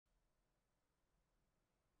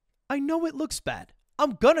I know it looks bad.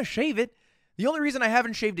 I'm gonna shave it. The only reason I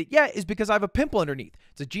haven't shaved it yet is because I have a pimple underneath.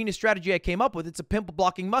 It's a genius strategy I came up with. It's a pimple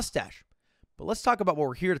blocking mustache. But let's talk about what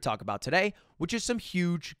we're here to talk about today, which is some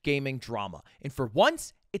huge gaming drama. And for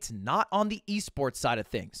once, it's not on the esports side of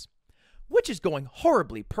things, which is going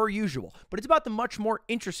horribly per usual, but it's about the much more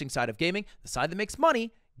interesting side of gaming, the side that makes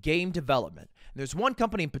money, game development. And there's one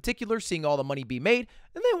company in particular seeing all the money be made,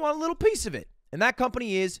 and they want a little piece of it. And that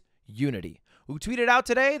company is Unity, who tweeted out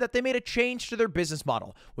today that they made a change to their business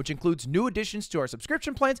model, which includes new additions to our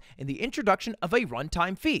subscription plans and the introduction of a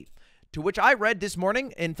runtime fee. To which I read this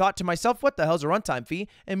morning and thought to myself, what the hell's a runtime fee?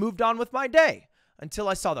 And moved on with my day until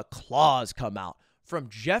I saw the claws come out from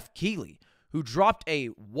Jeff Keighley, who dropped a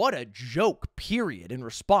 "what a joke" period in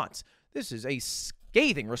response. This is a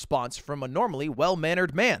scathing response from a normally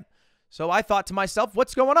well-mannered man. So I thought to myself,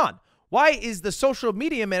 what's going on? Why is the social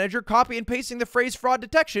media manager copy and pasting the phrase fraud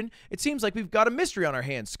detection? It seems like we've got a mystery on our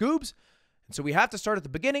hands, Scoobs. And so we have to start at the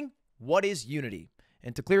beginning. What is Unity?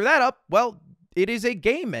 And to clear that up, well, it is a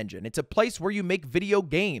game engine. It's a place where you make video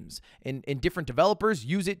games, and different developers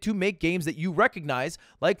use it to make games that you recognize,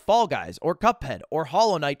 like Fall Guys or Cuphead or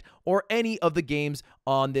Hollow Knight or any of the games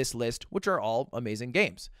on this list, which are all amazing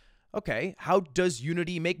games. Okay, how does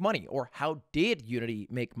Unity make money? Or how did Unity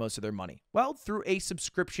make most of their money? Well, through a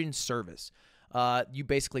subscription service. You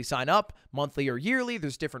basically sign up monthly or yearly.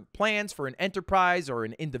 There's different plans for an enterprise or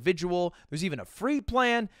an individual. There's even a free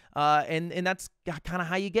plan, and that's kind of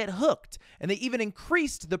how you get hooked. And they even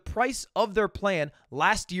increased the price of their plan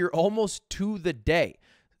last year almost to the day,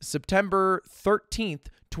 September 13th,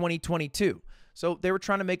 2022. So they were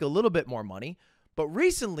trying to make a little bit more money. But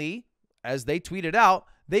recently, as they tweeted out,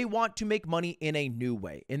 they want to make money in a new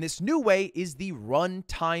way. And this new way is the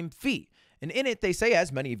runtime fee. And in it, they say,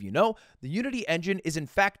 as many of you know, the Unity engine is in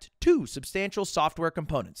fact two substantial software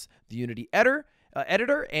components, the Unity editor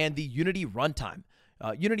and the Unity runtime.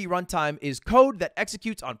 Unity runtime is code that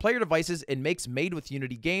executes on player devices and makes made with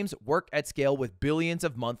Unity games work at scale with billions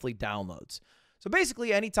of monthly downloads. So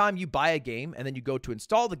basically, anytime you buy a game and then you go to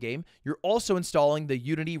install the game, you're also installing the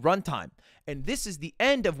Unity runtime. And this is the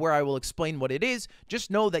end of where I will explain what it is. Just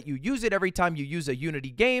know that you use it every time you use a Unity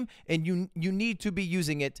game, and you need to be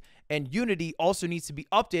using it. And Unity also needs to be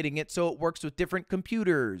updating it so it works with different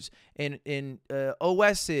computers and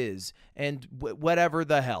OSs and whatever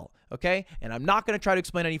the hell, okay? And I'm not going to try to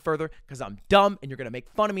explain any further because I'm dumb and you're going to make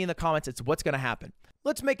fun of me in the comments. It's what's going to happen.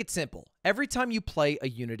 Let's make it simple. Every time you play a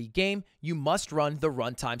Unity game, you must run the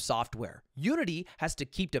runtime software. Unity has to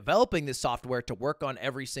keep developing this software to work on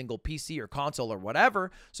every single PC or console or whatever,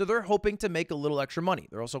 so they're hoping to make a little extra money.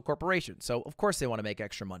 They're also a corporation, so of course they want to make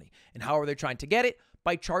extra money. And how are they trying to get it?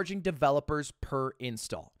 By charging developers per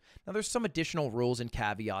install. Now, there's some additional rules and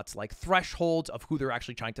caveats like thresholds of who they're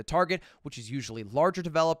actually trying to target, which is usually larger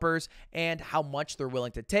developers, and how much they're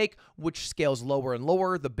willing to take, which scales lower and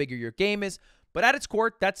lower the bigger your game is. But at its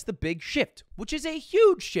core, that's the big shift, which is a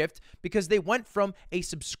huge shift because they went from a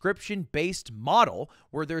subscription-based model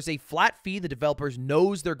where there's a flat fee the developers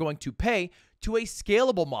knows they're going to pay to a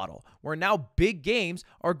scalable model where now big games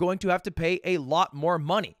are going to have to pay a lot more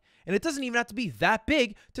money. And it doesn't even have to be that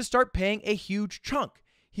big to start paying a huge chunk.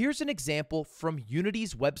 Here's an example from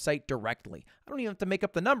Unity's website directly. I don't even have to make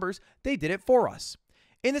up the numbers. They did it for us.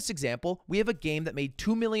 In this example, we have a game that made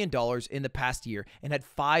 $2 million in the past year and had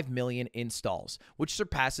 5 million installs, which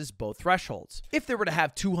surpasses both thresholds. If they were to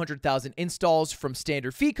have 200,000 installs from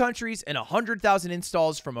standard fee countries and 100,000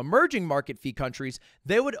 installs from emerging market fee countries,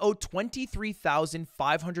 they would owe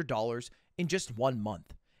 $23,500 in just 1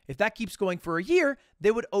 month. If that keeps going for a year,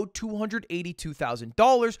 they would owe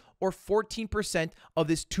 $282,000 or 14% of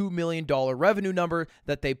this $2 million revenue number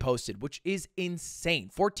that they posted, which is insane.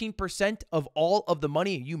 14% of all of the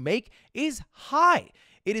money you make is high.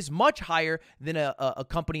 It is much higher than a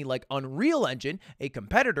company like Unreal Engine, a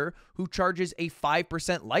competitor, who charges a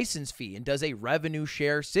 5% license fee and does a revenue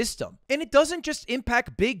share system. And it doesn't just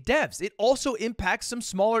impact big devs. It also impacts some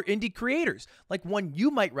smaller indie creators, like one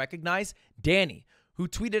you might recognize, Danny, who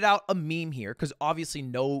tweeted out a meme here because obviously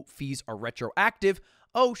no fees are retroactive.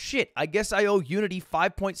 Oh shit, I guess I owe Unity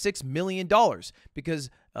 $5.6 million because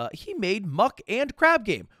he made Muck and Crab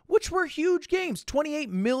Game, which were huge games, 28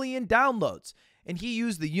 million downloads. And he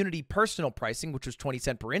used the Unity personal pricing, which was 20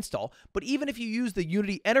 cents per install. But even if you use the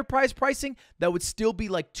Unity enterprise pricing, that would still be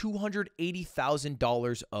like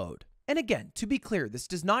 $280,000 owed. And again, to be clear, this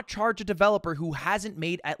does not charge a developer who hasn't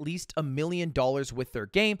made at least $1 million with their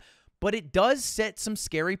game, but it does set some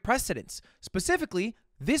scary precedents. Specifically,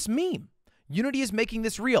 this meme. Unity is making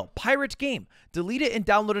this real. Pirate game. Delete it and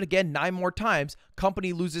download it again 9 more times.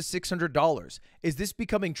 Company loses $600. Is this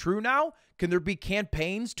becoming true now? Can there be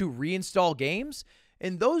campaigns to reinstall games?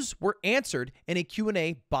 And those were answered in a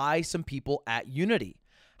Q&A by some people at Unity.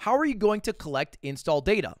 How are you going to collect install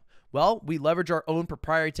data? Well, we leverage our own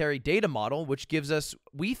proprietary data model, which gives us,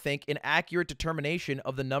 we think, an accurate determination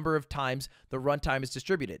of the number of times the runtime is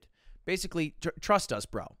distributed. Basically, trust us,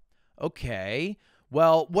 bro. Okay.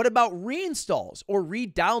 Well, what about reinstalls or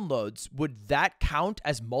re-downloads? Would that count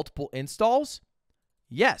as multiple installs?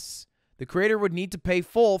 Yes. The creator would need to pay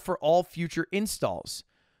full for all future installs.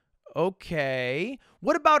 Okay.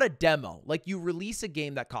 What about a demo? Like you release a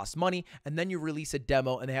game that costs money and then you release a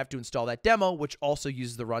demo and they have to install that demo, which also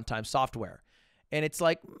uses the runtime software. And it's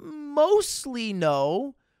like mostly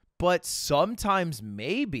no, but sometimes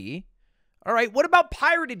maybe. All right. What about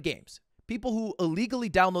pirated games? People who illegally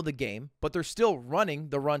download the game, but they're still running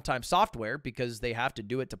the runtime software because they have to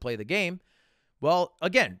do it to play the game. Well,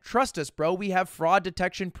 again, trust us, bro. We have fraud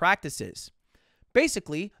detection practices.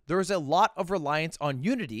 Basically, there's a lot of reliance on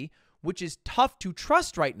Unity, which is tough to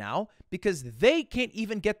trust right now because they can't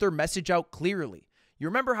even get their message out clearly. You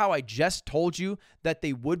remember how I just told you that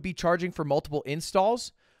they would be charging for multiple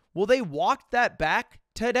installs? Well, they walked that back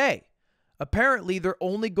today. Apparently, they're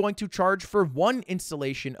only going to charge for one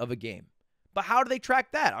installation of a game. But how do they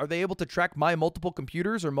track that? Are they able to track my multiple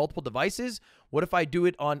computers or multiple devices? What if I do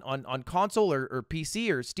it on console or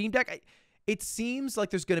PC or Steam Deck? It seems like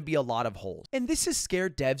there's going to be a lot of holes. And this has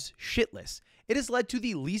scared devs shitless. It has led to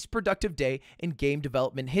the least productive day in game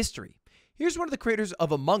development history. Here's one of the creators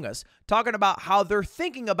of Among Us talking about how they're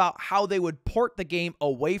thinking about how they would port the game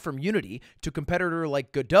away from Unity to a competitor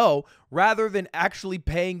like Godot rather than actually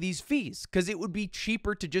paying these fees, because it would be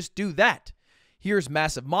cheaper to just do that. Here's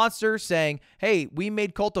Massive Monster saying, hey, we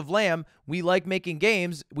made Cult of Lamb. We like making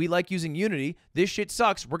games. We like using Unity. This shit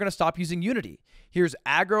sucks. We're going to stop using Unity. Here's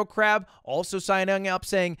Aggro Crab also signing up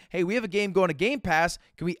saying, hey, we have a game going to Game Pass.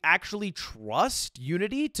 Can we actually trust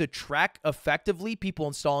Unity to track effectively people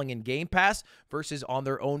installing in Game Pass versus on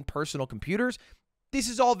their own personal computers? This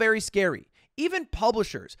is all very scary. Even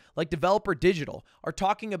publishers like Developer Digital are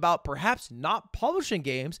talking about perhaps not publishing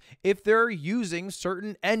games if they're using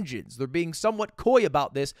certain engines. They're being somewhat coy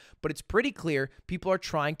about this, but it's pretty clear people are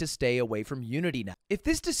trying to stay away from Unity now. If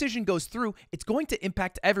this decision goes through, it's going to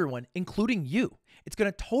impact everyone, including you. It's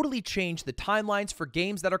going to totally change the timelines for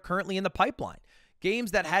games that are currently in the pipeline.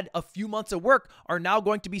 Games that had a few months of work are now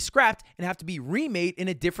going to be scrapped and have to be remade in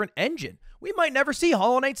a different engine. We might never see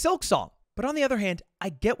Hollow Knight Silksong. But on the other hand, I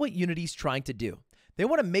get what Unity's trying to do. They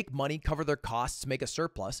want to make money, cover their costs, make a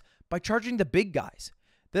surplus by charging the big guys.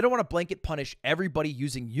 They don't want to blanket punish everybody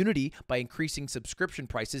using Unity by increasing subscription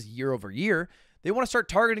prices year over year. They want to start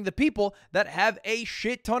targeting the people that have a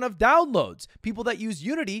shit ton of downloads. People that use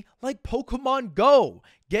Unity like Pokemon Go,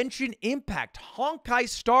 Genshin Impact, Honkai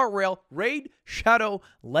Star Rail, Raid Shadow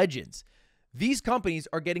Legends. These companies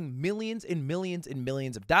are getting millions and millions and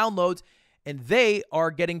millions of downloads, and they are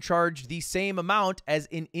getting charged the same amount as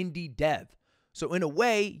an indie dev. So in a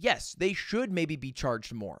way, yes, they should maybe be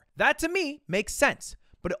charged more. That to me makes sense.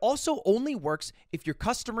 But it also only works if your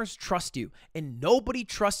customers trust you, and nobody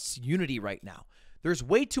trusts Unity right now. There's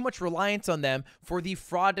way too much reliance on them for the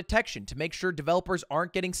fraud detection to make sure developers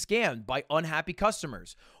aren't getting scammed by unhappy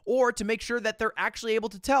customers, or to make sure that they're actually able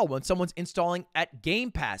to tell when someone's installing at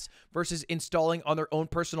Game Pass versus installing on their own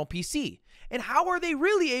personal PC. And how are they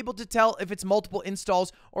really able to tell if it's multiple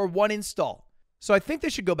installs or one install? So I think they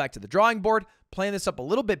should go back to the drawing board, plan this up a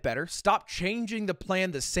little bit better, stop changing the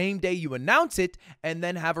plan the same day you announce it, and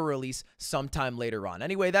then have a release sometime later on.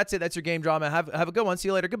 Anyway, that's it. That's your game drama. Have a good one. See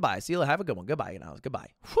you later. Goodbye. See you later. Have a good one. Goodbye. Goodbye.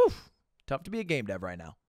 Whew. Tough to be a game dev right now.